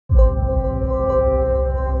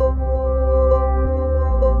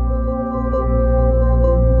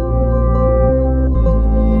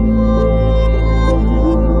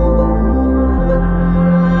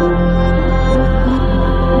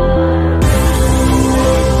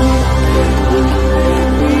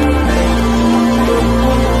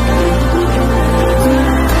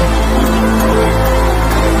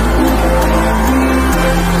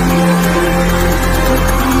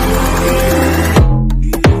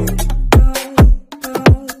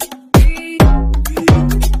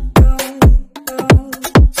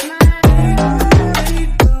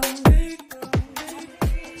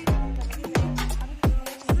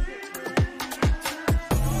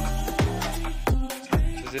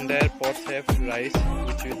These entire pots have rice,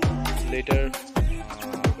 which will later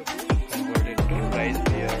converted to rice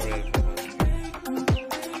beer or alcohol.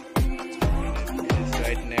 It is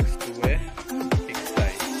right next to a pigsty.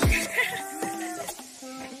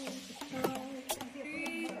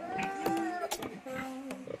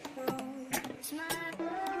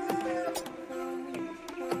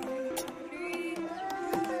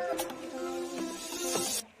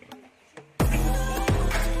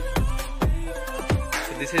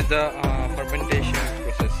 This is the fermentation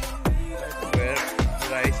process where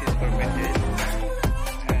rice is fermented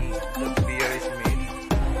and the beer is made.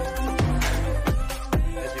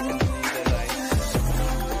 As you can see, the rice.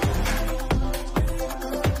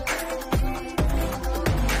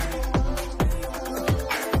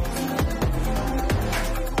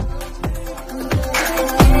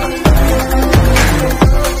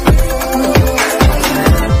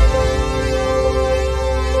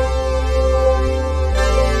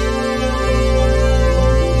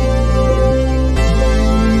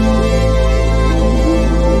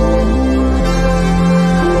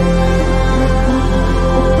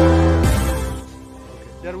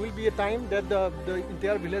 There will be a time that the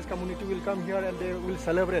entire village community will come here and they will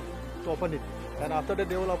celebrate to open it. And after that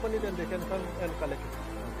they will open it and they can come and collect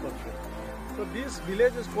it. So this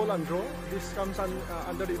village is called Andro. This comes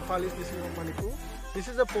under the Imphal district of Manipur. This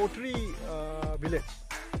is a pottery village.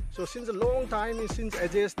 So since a long time, since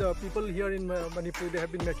ages, the people here in Manipur, they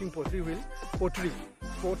have been making pottery.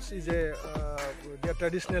 Pots is their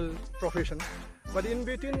traditional profession. But in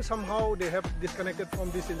between, somehow they have disconnected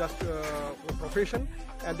from this profession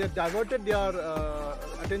and they have diverted their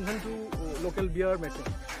attention to local beer making.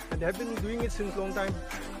 And they have been doing it since long time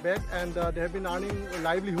back, and they have been earning a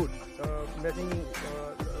livelihood making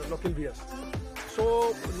local beers.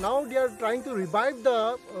 So now they are trying to revive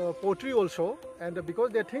the pottery also, and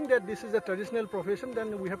because they think that this is a traditional profession,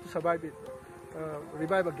 then we have to survive it,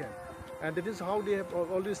 revive again. And that is how they have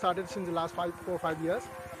already started since the last 4 or 5 years.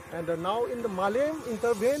 And now in the Malay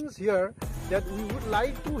intervenes here that we would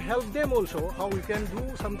like to help them also, how we can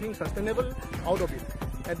do something sustainable out of it.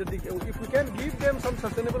 And if we can give them some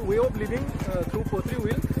sustainable way of living through pottery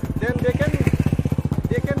wheel, then they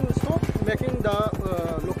can stop making the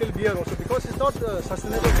local beer also, because it's not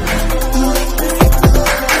sustainable.